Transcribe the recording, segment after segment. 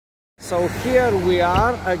So here we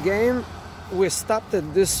are again. We stopped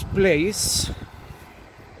at this place.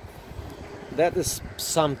 That is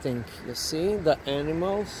something, you see, the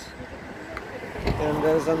animals. And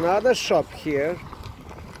there's another shop here.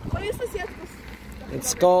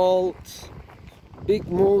 It's called Big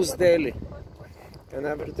Moose Deli. And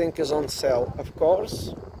everything is on sale, of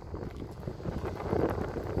course.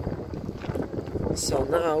 So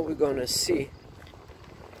now we're gonna see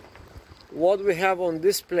what we have on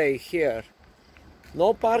display here.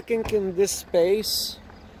 No parking in this space,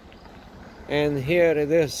 and here it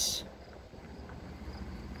is.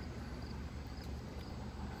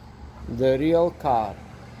 The real car.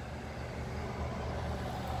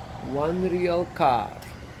 One real car.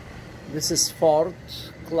 This is Ford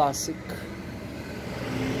Classic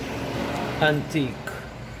Antique.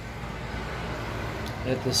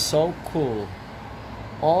 It is so cool.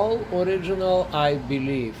 All original, I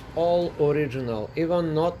believe. All original,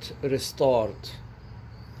 even not restored.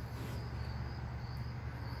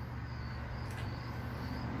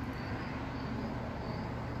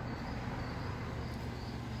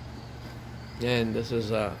 And this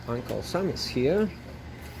is Uncle Sam is here.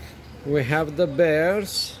 We have the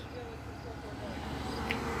bears.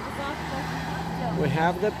 We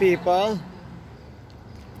have the people.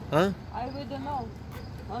 Huh? I wouldn't know.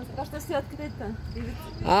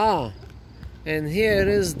 Ah, and here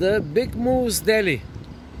is the Big Moose Deli.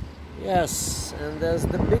 Yes, and there's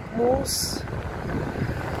the Big Moose.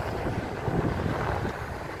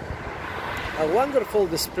 A wonderful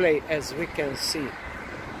display, as we can see.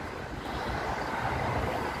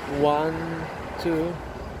 1, 2.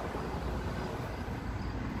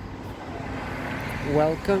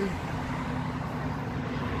 Welcome.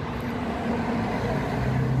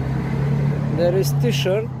 There is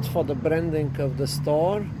t-shirt for the branding of the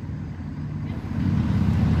store.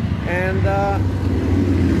 And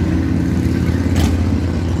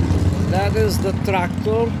that is the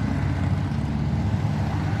tractor.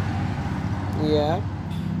 Yeah.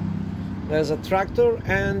 There's a tractor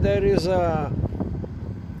and there is a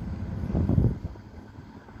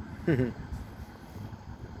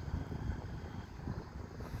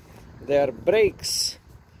there are brakes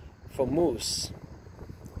for moose.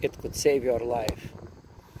 It could save your life.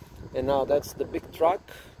 And now that's the big truck.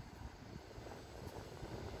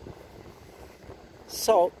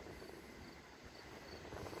 So,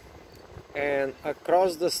 and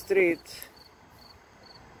across the street,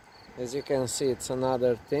 as you can see, it's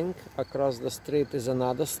another thing. Across the street is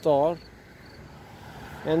another store.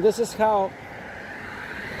 And this is how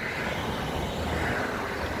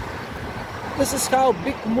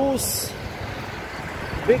Big Moose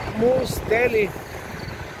Deli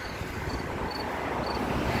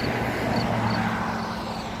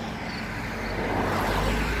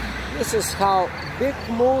This is how Big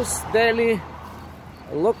Moose Deli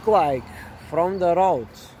look like from the road.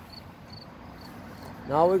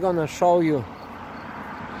 Now we're gonna show you.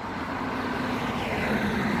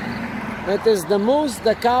 It is the moose,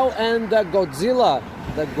 the cow, and the Godzilla,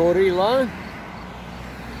 the gorilla.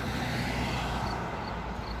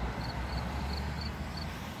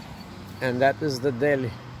 And that is the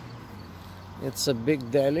deli. It's a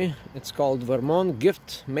big deli. It's called Vermont.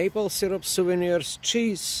 Gift, maple syrup, souvenirs,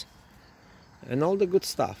 cheese, and all the good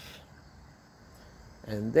stuff.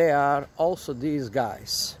 And they are also these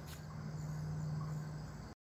guys.